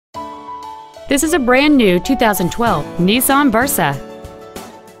This is a brand new 2012 Nissan Versa.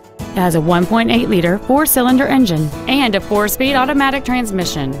 It has a 1.8-liter four-cylinder engine and a 4-speed automatic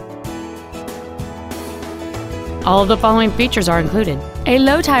transmission. All of the following features are included: a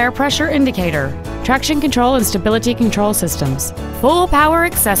low tire pressure indicator, traction control and stability control systems, full power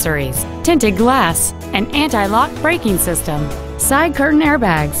accessories, tinted glass, an anti-lock braking system, side curtain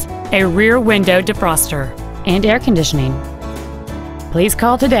airbags, a rear window defroster, and air conditioning. Please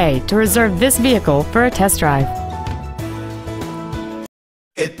call today to reserve this vehicle for a test drive.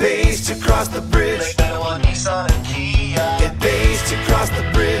 It pays to cross the bridge. Manawa, Nissan, and Kia. It pays to cross the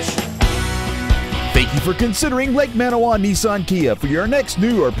bridge. Thank you for considering Lake Manawa Nissan Kia for your next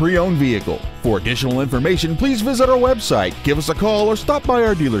new or pre-owned vehicle. For additional information, please visit our website, give us a call, or stop by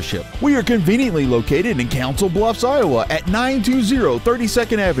our dealership. We are conveniently located in Council Bluffs, Iowa at 920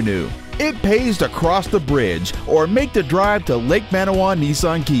 32nd Avenue. It pays to cross the bridge or make the drive to Lake Manawa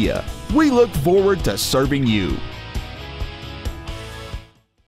Nissan Kia. We look forward to serving you.